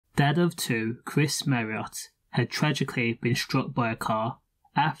Dad of two, Chris Marriott, had tragically been struck by a car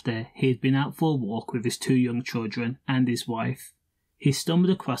after he had been out for a walk with his two young children and his wife. He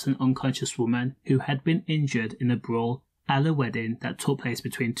stumbled across an unconscious woman who had been injured in a brawl at a wedding that took place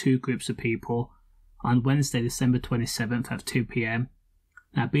between two groups of people on Wednesday, December 27th at 2 p.m.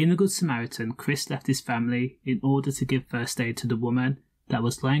 Now, being a good Samaritan, Chris left his family in order to give first aid to the woman that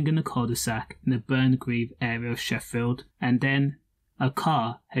was lying in a cul-de-sac in the Burngreave area of Sheffield, and then a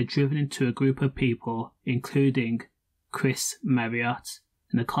car had driven into a group of people, including Chris Marriott,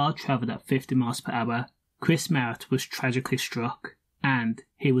 and the car travelled at 50 miles per hour. Chris Marriott was tragically struck, and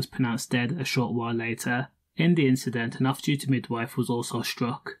he was pronounced dead a short while later. In the incident, an off-duty midwife was also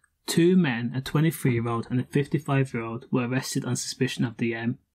struck. Two men, a 23-year-old and a 55-year-old, were arrested on suspicion of DM.